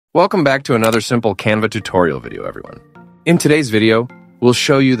Welcome back to another simple Canva tutorial video, everyone. In today's video, we'll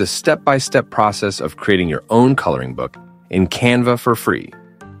show you the step-by-step process of creating your own coloring book in Canva for free.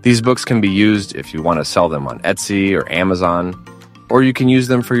 These books can be used if you want to sell them on Etsy or Amazon, or you can use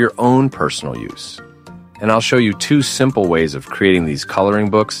them for your own personal use. And I'll show you two simple ways of creating these coloring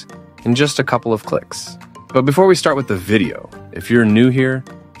books in just a couple of clicks. But before we start with the video, if you're new here,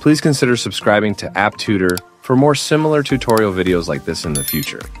 please consider subscribing to App Tutor for more similar tutorial videos like this in the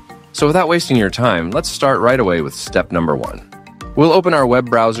future. So without wasting your time, let's start right away with step number 1. We'll open our web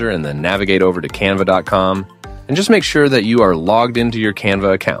browser and then navigate over to canva.com and just make sure that you are logged into your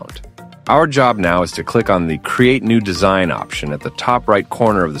Canva account. Our job now is to click on the Create New Design option at the top right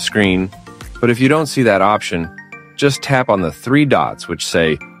corner of the screen, but if you don't see that option, just tap on the 3 dots which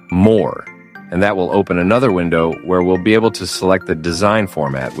say More, and that will open another window where we'll be able to select the design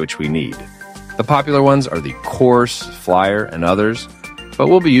format which we need. The popular ones are the course, flyer, and others, but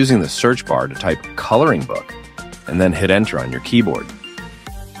we'll be using the search bar to type coloring book and then hit enter on your keyboard.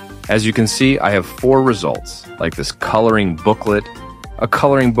 As you can see, I have 4 results, like this coloring booklet, a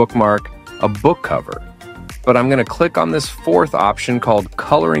coloring bookmark, a book cover, but I'm going to click on this 4th option called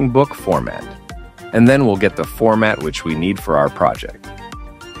coloring book format, and then we'll get the format which we need for our project.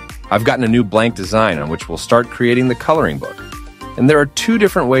 I've gotten a new blank design on which we'll start creating the coloring book, and there are 2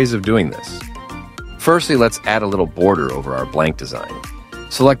 different ways of doing this. Firstly, let's add a little border over our blank design.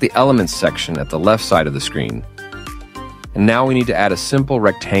 Select the Elements section at the left side of the screen. And now we need to add a simple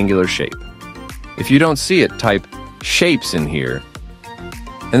rectangular shape. If you don't see it, type Shapes in here,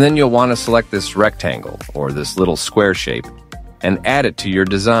 and then you'll want to select this rectangle, or this little square shape, and add it to your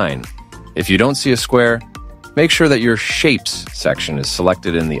design. If you don't see a square, make sure that your Shapes section is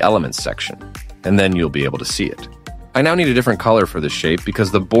selected in the Elements section, and then you'll be able to see it. I now need a different color for this shape because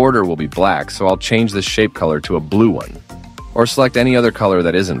the border will be black, so I'll change the shape color to a blue one, or select any other color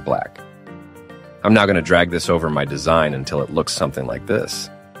that isn't black. I'm now going to drag this over my design until it looks something like this.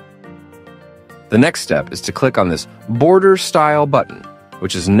 The next step is to click on this Border Style button,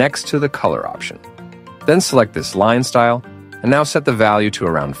 which is next to the color option. Then select this line style, and now set the value to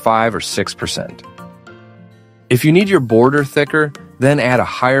around 5 or 6%. If you need your border thicker, then add a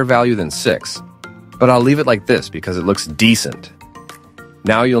higher value than 6, but I'll leave it like this because it looks decent.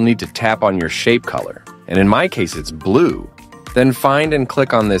 Now you'll need to tap on your shape color, and in my case it's blue. Then find and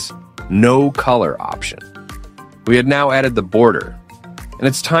click on this No Color option. We had now added the border, and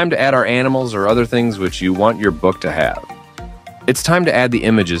it's time to add our animals or other things which you want your book to have. It's time to add the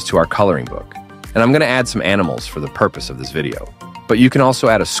images to our coloring book, and I'm going to add some animals for the purpose of this video. But you can also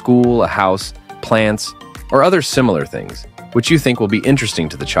add a school, a house, plants, or other similar things which you think will be interesting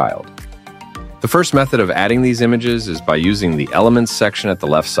to the child. The first method of adding these images is by using the Elements section at the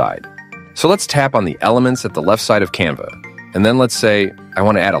left side. So let's tap on the Elements at the left side of Canva, and then let's say I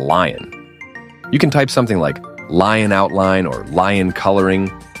want to add a lion. You can type something like lion outline or lion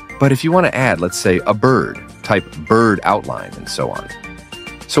coloring, but if you want to add, let's say, a bird, type bird outline and so on.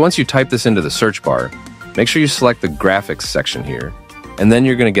 So once you type this into the search bar, make sure you select the graphics section here, and then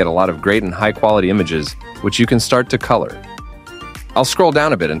you're going to get a lot of great and high quality images which you can start to color. I'll scroll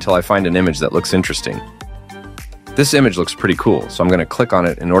down a bit until I find an image that looks interesting. This image looks pretty cool, so I'm going to click on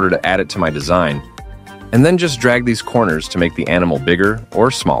it in order to add it to my design, and then just drag these corners to make the animal bigger or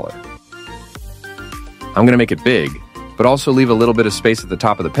smaller. I'm going to make it big, but also leave a little bit of space at the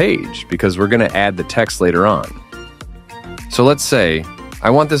top of the page because we're going to add the text later on. So let's say I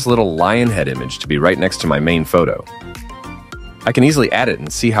want this little lion head image to be right next to my main photo. I can easily add it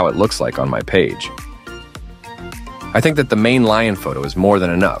and see how it looks like on my page. I think that the main lion photo is more than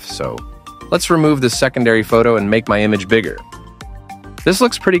enough, so let's remove the secondary photo and make my image bigger. This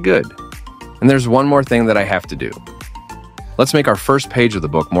looks pretty good. And there's one more thing that I have to do. Let's make our first page of the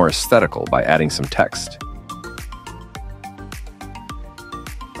book more aesthetical by adding some text.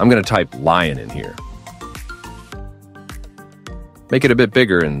 I'm going to type lion in here. Make it a bit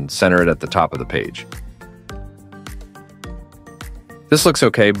bigger and center it at the top of the page. This looks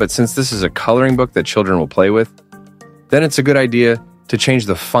okay, but since this is a coloring book that children will play with, then it's a good idea to change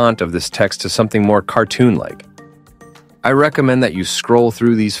the font of this text to something more cartoon-like. I recommend that you scroll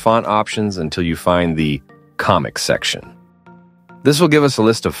through these font options until you find the Comics section. This will give us a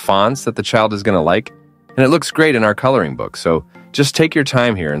list of fonts that the child is going to like, and it looks great in our coloring book, so just take your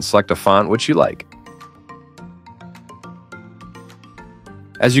time here and select a font which you like.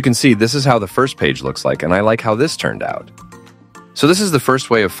 As you can see, this is how the first page looks like, and I like how this turned out. So this is the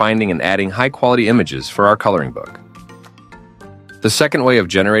first way of finding and adding high-quality images for our coloring book. The second way of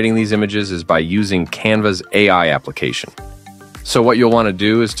generating these images is by using Canva's AI application. So what you'll want to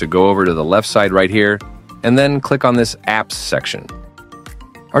do is to go over to the left side right here, and then click on this Apps section.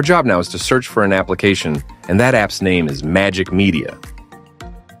 Our job now is to search for an application, and that app's name is Magic Media.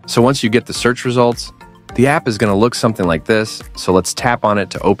 So once you get the search results, the app is going to look something like this, so let's tap on it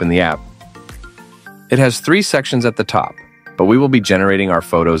to open the app. It has 3 sections at the top, but we will be generating our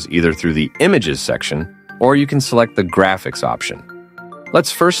photos either through the Images section, or you can select the Graphics option.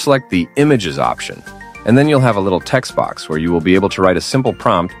 Let's first select the Images option, and then you'll have a little text box where you will be able to write a simple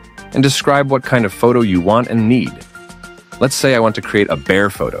prompt and describe what kind of photo you want and need. Let's say I want to create a bear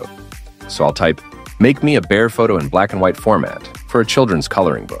photo, so I'll type, "Make me a bear photo in black and white format for a children's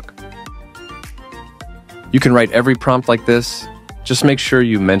coloring book." You can write every prompt like this, just make sure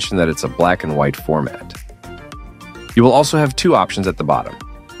you mention that it's a black and white format. You will also have 2 options at the bottom.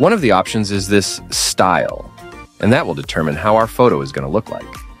 One of the options is this style, and that will determine how our photo is going to look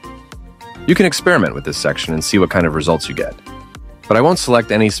like. You can experiment with this section and see what kind of results you get, but I won't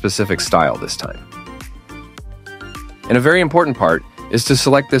select any specific style this time. And a very important part is to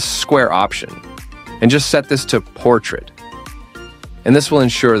select this square option and just set this to portrait. And this will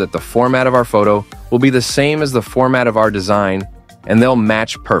ensure that the format of our photo will be the same as the format of our design, and they'll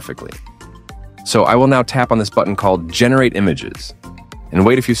match perfectly. So I will now tap on this button called Generate Images and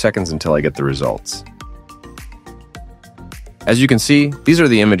wait a few seconds until I get the results. As you can see, these are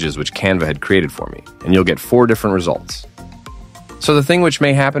the images which Canva had created for me, and you'll get 4 different results. So the thing which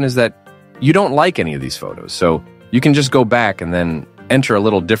may happen is that you don't like any of these photos, so you can just go back and then enter a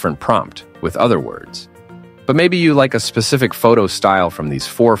little different prompt with other words. But maybe you like a specific photo style from these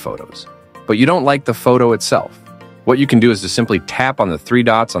 4 photos, but you don't like the photo itself. What you can do is to simply tap on the 3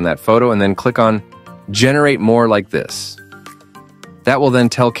 dots on that photo and then click on Generate More like this. That will then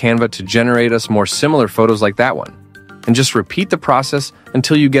tell Canva to generate us more similar photos like that one, and just repeat the process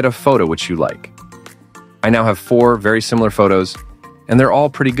until you get a photo which you like. I now have 4 very similar photos, and they're all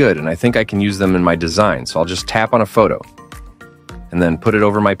pretty good, and I think I can use them in my design, so I'll just tap on a photo and then put it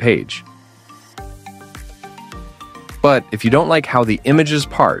over my page. But if you don't like how the images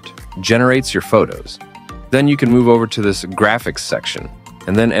part generates your photos, then you can move over to this graphics section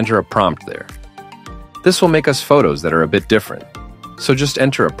and then enter a prompt there. This will make us photos that are a bit different, so just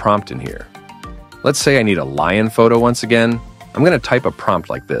enter a prompt in here. Let's say I need a lion photo once again. I'm going to type a prompt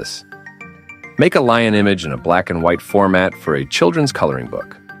like this. Make a lion image in a black and white format for a children's coloring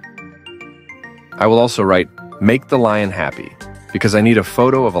book. I will also write, Make the lion happy, because I need a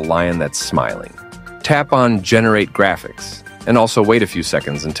photo of a lion that's smiling. Tap on Generate Graphics, and also wait a few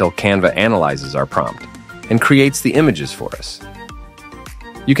seconds until Canva analyzes our prompt and creates the images for us.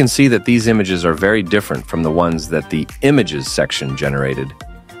 You can see that these images are very different from the ones that the Images section generated.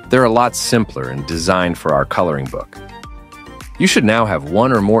 They're a lot simpler and designed for our coloring book. You should now have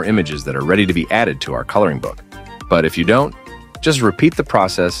 1 or more images that are ready to be added to our coloring book. But if you don't, just repeat the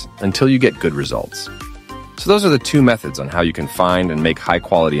process until you get good results. So those are the 2 methods on how you can find and make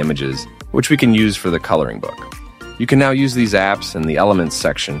high-quality images, which we can use for the coloring book. You can now use these apps in the Elements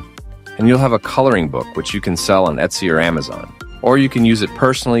section, and you'll have a coloring book which you can sell on Etsy or Amazon, or you can use it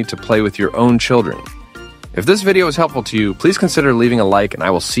personally to play with your own children. If this video was helpful to you, please consider leaving a like, and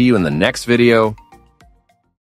I will see you in the next video.